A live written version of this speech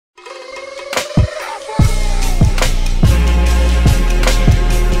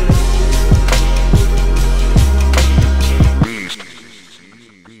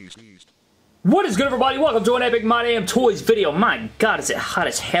What is good, everybody? Welcome to an Epic My Damn Toys video. My God, is it hot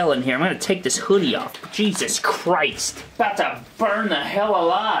as hell in here. I'm going to take this hoodie off. Jesus Christ. About to burn the hell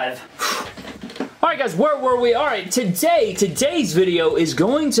alive. Alright guys, where were we? Alright, today's video is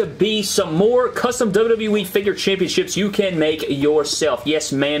going to be some more custom WWE figure championships you can make yourself.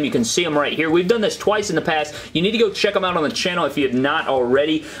 Yes, ma'am, you can see them right here. We've done this twice in the past. You need to go check them out on the channel if you have not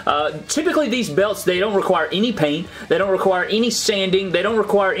already. Typically, these belts, they don't require any paint. They don't require any sanding. They don't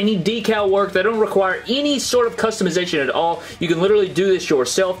require any decal work. They don't require any sort of customization at all. You can literally do this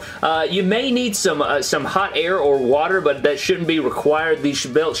yourself. You may need some hot air or water, but that shouldn't be required. These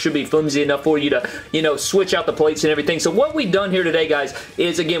belts should be flimsy enough for you to, you know, switch out the plates and everything. So what we've done here today, guys,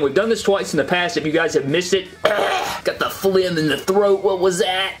 is, again, we've done this twice in the past. If you guys have missed it, got the phlegm in the throat. What was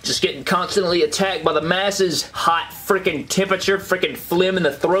that? Just getting constantly attacked by the masses. Hot freaking temperature, freaking phlegm in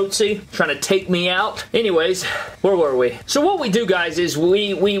the throat, see? Trying to take me out. Anyways, where were we? So what we do, guys, is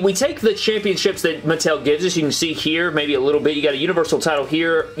we take the championships that Mattel gives us. You can see here, maybe a little bit. You got a Universal title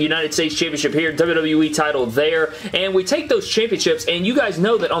here, United States Championship here, WWE title there, and we take those championships, and you guys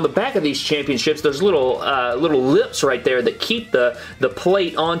know that on the back of these championships, there's little lips right there that keep the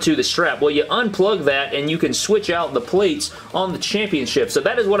plate onto the strap. Well, you unplug that, and you can switch out the plates on the championship. So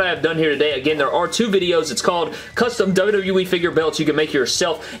that is what I have done here today. Again, there are two videos. It's called Custom WWE Figure Belts You Can Make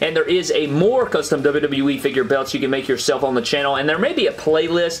Yourself, and there is a more Custom WWE Figure Belts You Can Make Yourself on the channel, and there may be a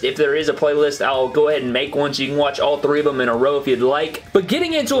playlist. If there is a playlist, I'll go ahead and make one so you can watch all three of them in a row if you'd like. But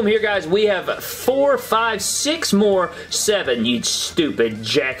getting into them here, guys, we have 4, 5, 6 more, 7, you stupid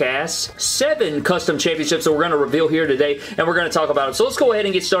jackass. 7 custom championships that we're going to reveal here today, and we're going to talk about them. So let's go ahead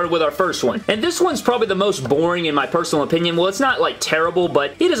and get started with our first one. And this one's probably the most boring in my personal opinion. Well, it's not like terrible,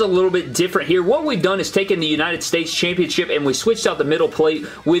 but it is a little bit different here. What we've done is taken the United States Championship and we switched out the middle plate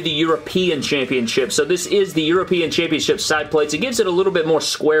with the European Championship. So this is the European Championship side plates. It gives it a little bit more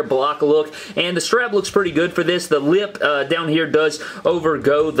square block look, and the strap looks pretty good for this. The lip down here does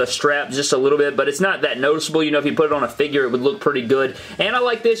overgo the strap just a little bit, but it's not that noticeable. You know, if you put it on a figure, it would look pretty good. And I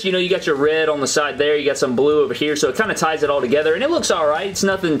like this. You know, you got your red on the side there. You got some blue over here, so it kind of ties it all together, and it looks alright. It's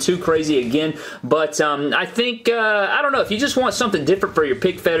nothing too crazy again, but I think, I don't know, if you just want something different for your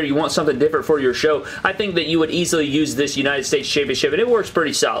pick fed or you want something different for your show, I think that you would easily use this United States Championship, and it works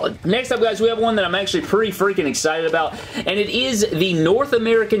pretty solid. Next up, guys, we have one that I'm actually pretty freaking excited about, and it is the North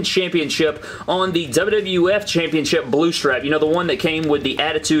American Championship on the WWF Championship blue strap. You know, the one that came with the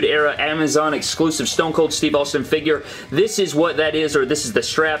Attitude Era Amazon exclusive Stone Cold Steve Austin figure. This is what that is, or this is the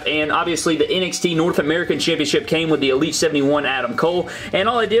strap, and obviously the NXT North American Championship came with the Elite 71 Adam Cole, and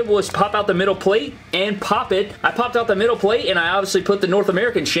all I did was pop out the middle plate and pop it. I popped out the middle plate, and I obviously put the North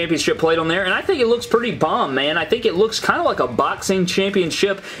American Championship plate on there, and I think it looks pretty bomb, man. I think it looks kind of like a boxing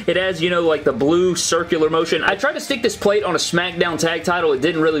championship. It has, you know, like the blue circular motion. I tried to stick this plate on a SmackDown tag title. It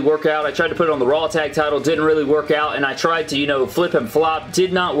didn't really work out. I tried to put it on the Raw tag title. Didn't really work out, and I tried to, you know, flip and flop.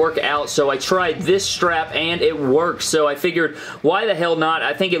 Did not work out, so I tried this strap, and it worked, so I figured, why the hell not?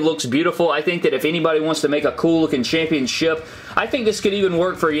 I think it looks beautiful. I think that if anybody wants to make a cool looking championship, I think this could even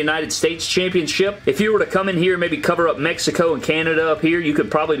work for a United States Championship. If you were to come in here and maybe cover up Mexico and Canada up here, you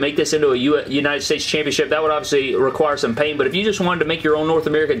could probably make this into a United States Championship. That would obviously require some paint, but if you just wanted to make your own North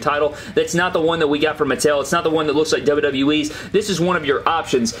American title, that's not the one that we got from Mattel. It's not the one that looks like WWE's. This is one of your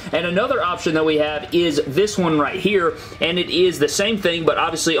options. And another option that we have is this one right here, and it is the same thing, but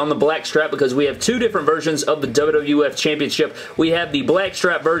obviously on the black strap, because we have two different versions of the WWF Championship. We have the black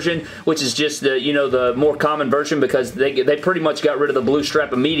strap version, which is just the, you know, the more common version, because they pretty much got rid of the blue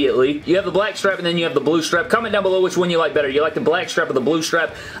strap immediately. You have the black strap and then you have the blue strap. Comment down below which one you like better. You like the black strap or the blue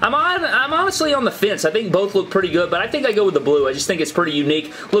strap? I'm honestly on the fence. I think both look pretty good, but I think I go with the blue. I just think it's pretty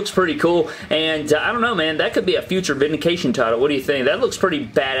unique, looks pretty cool, and I don't know, man, that could be a future Vindication title. What do you think? That looks pretty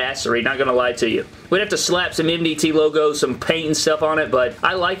badassery, not gonna lie to you. We'd have to slap some MDT logos, some paint and stuff on it, but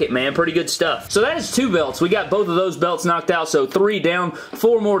I like it, man. Pretty good stuff. So that is 2 belts. We got both of those belts knocked out, so 3 down,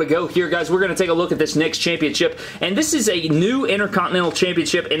 4 more to go here, guys. We're going to take a look at this next championship, and this is a new Intercontinental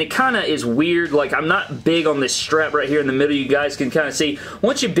Championship, and it kind of is weird. Like, I'm not big on this strap right here in the middle. You guys can kind of see.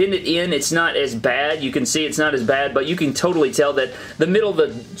 Once you bend it in, it's not as bad. You can see it's not as bad, but you can totally tell that the middle of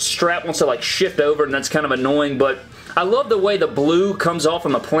the strap wants to, like, shift over, and that's kind of annoying, but I love the way the blue comes off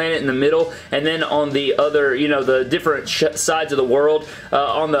on the planet in the middle, and then on the other, you know, the different sides of the world,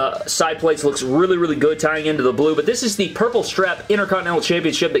 on the side plates looks really, really good tying into the blue. But this is the purple strap Intercontinental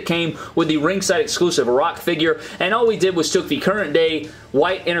Championship that came with the ringside exclusive Rock figure, and all we did was took the current day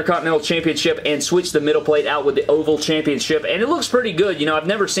white Intercontinental Championship and switched the middle plate out with the oval championship, and it looks pretty good. You know, I've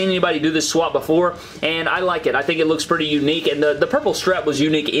never seen anybody do this swap before, and I like it. I think it looks pretty unique, and the purple strap was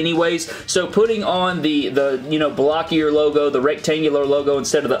unique anyways, so putting on the you know, blockier logo, the rectangular logo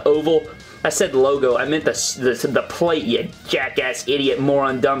instead of the oval, I said logo. I meant the plate, you jackass, idiot,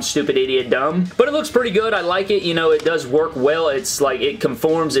 moron, dumb, stupid, idiot, dumb. But it looks pretty good. I like it. You know, it does work well. It's like it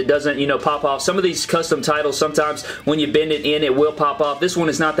conforms. It doesn't, you know, pop off. Some of these custom titles, sometimes when you bend it in, it will pop off. This one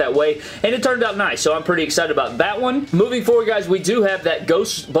is not that way, and it turned out nice, so I'm pretty excited about that one. Moving forward, guys, we do have that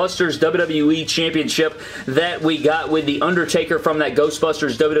Ghostbusters WWE Championship that we got with The Undertaker from that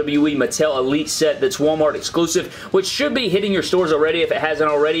Ghostbusters WWE Mattel Elite set that's Walmart exclusive, which should be hitting your stores already if it hasn't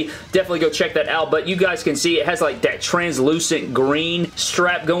already. Definitely go check that out, but you guys can see it has like that translucent green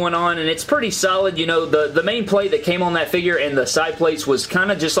strap going on, and it's pretty solid. You know, the main plate that came on that figure and the side plates was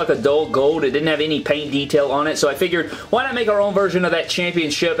kind of just like a dull gold. It didn't have any paint detail on it, so I figured why not make our own version of that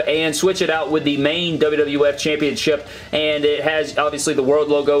championship and switch it out with the main WWF Championship, and it has obviously the World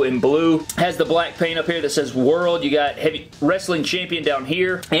logo in blue. Has the black paint up here that says World. You got Heavy Wrestling Champion down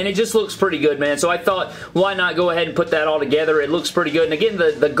here, and it just looks pretty good, man. So I thought, why not go ahead and put that all together? It looks pretty good, and again,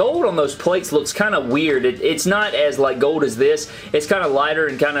 the gold on those plates looks kind of weird. It's not as like gold as this. It's kind of lighter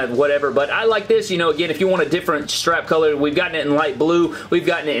and kind of whatever, but I like this. You know, again, if you want a different strap color, we've gotten it in light blue, we've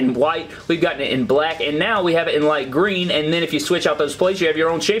gotten it in white, we've gotten it in black, and now we have it in light green, and then if you switch out those plates, you have your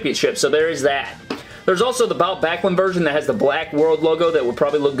own championship. So there is that. There's also the Bob Backlund version that has the black World logo that would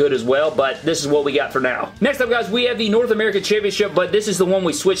probably look good as well, but this is what we got for now. Next up, guys, we have the North American Championship, but this is the one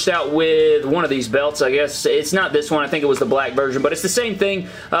we switched out with one of these belts, I guess. It's not this one. I think it was the black version, but it's the same thing.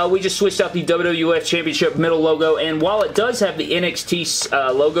 We just switched out the WWF Championship middle logo, and while it does have the NXT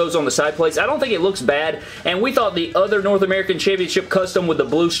logos on the side plates, I don't think it looks bad, and we thought the other North American Championship custom with the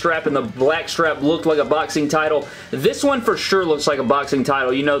blue strap and the black strap looked like a boxing title. This one for sure looks like a boxing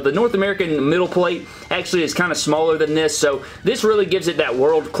title. You know, the North American middle plate actually is kind of smaller than this, so this really gives it that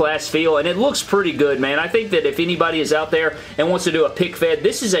world-class feel, and it looks pretty good, man. I think that if anybody is out there and wants to do a pick fed,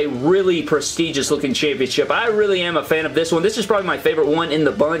 this is a really prestigious looking championship. I really am a fan of this one. This is probably my favorite one in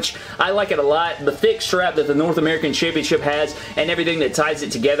the bunch. I like it a lot. The thick strap that the North American Championship has and everything that ties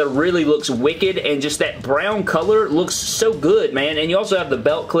it together really looks wicked, and just that brown color looks so good, man. And you also have the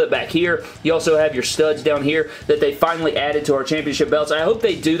belt clip back here. You also have your studs down here that they finally added to our championship belts. I hope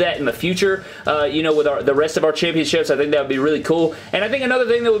they do that in the future, you know, with the rest of our championships. I think that would be really cool. And I think another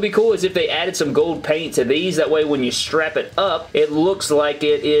thing that would be cool is if they added some gold paint to these. That way when you strap it up, it looks like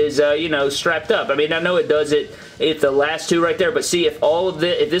it is, you know, strapped up. I mean, I know it does it if the last two right there, but see, if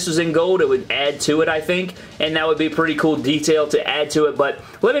this was in gold, it would add to it, I think, and that would be a pretty cool detail to add to it. But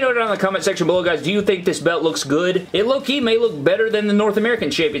let me know down in the comment section below, guys, do you think this belt looks good? It low-key may look better than the North American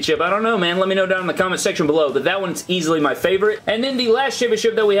Championship. I don't know, man. Let me know down in the comment section below, but that one's easily my favorite. And then the last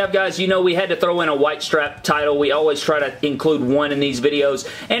championship that we have, guys, you know, we had to throw in a white strap title. We always try to include one in these videos,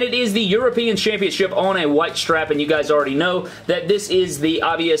 and it is the European Championship on a white strap, and you guys already know that this is the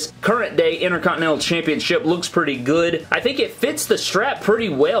obvious current day Intercontinental Championship. Looks pretty good. I think it fits the strap pretty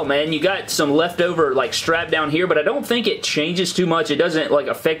well, man. You got some leftover like strap down here, but I don't think it changes too much. It doesn't like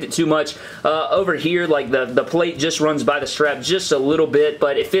affect it too much. Over here, like the plate just runs by the strap just a little bit,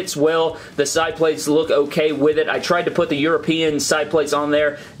 but it fits well. The side plates look okay with it. I tried to put the European side plates on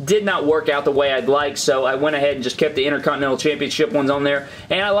there. Did not work out the way I'd like, so I went ahead and just kept the Intercontinental Championship ones on there,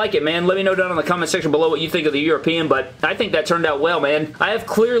 and I like it, man. Let me know down in the comment section below what you think of the European, but I think that turned out well, man. I have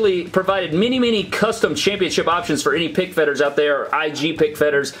clearly provided many custom championship options for any pick fedders out there, or IG pick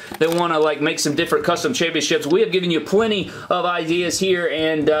fedders that want to like make some different custom championships. We have given you plenty of ideas here,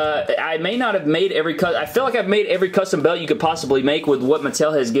 and I may not have made every I feel like I've made every custom belt you could possibly make with what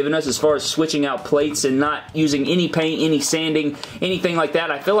Mattel has given us as far as switching out plates and not using any paint, any sanding, anything like that.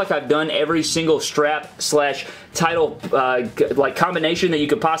 I feel like I've done every single strap slash title like combination that you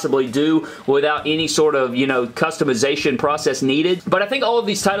could possibly do without any sort of, you know, customization process needed. But I think all of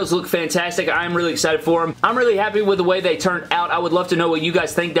these titles look fantastic. I'm really excited for them. I'm really happy with the way they turned out. I would love to know what you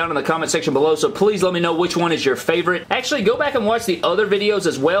guys think down in the comment section below, so please let me know which one is your favorite. Actually, go back and watch the other videos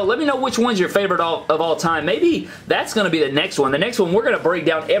as well. Let me know which one's your favorite of all time. Maybe that's going to be the next one. The next one, we're going to break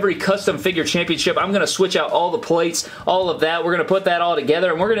down every custom figure championship. I'm going to switch out all the plates, all of that. We're going to put that all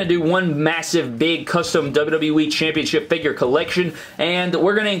together, and we're going to do one massive, big custom WWE Championship figure collection, and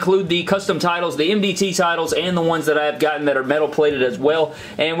we're going to include the custom titles, the MDT titles, and the ones that I've gotten that are metal plated as well,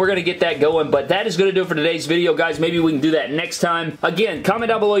 and we're going to get that going. But that is going to do it for today's video, guys. Maybe we can do that next time. Again, comment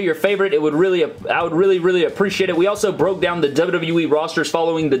down below your favorite. I would really appreciate it. We also broke down the WWE rosters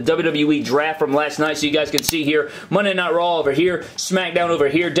following the WWE draft from last night, so you guys can see here, Monday Night Raw over here, SmackDown over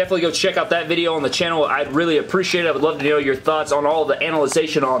here. Definitely go check out that video on the channel. I'd really appreciate it. I would love to know your thoughts on all the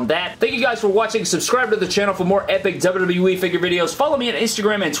analyzation on that. Thank you guys for watching. Subscribe to the channel for more epic WWE figure videos. Follow me on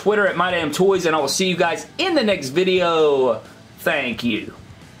Instagram and Twitter at MyDamnToys, and I will see you guys in the next video. Thank you.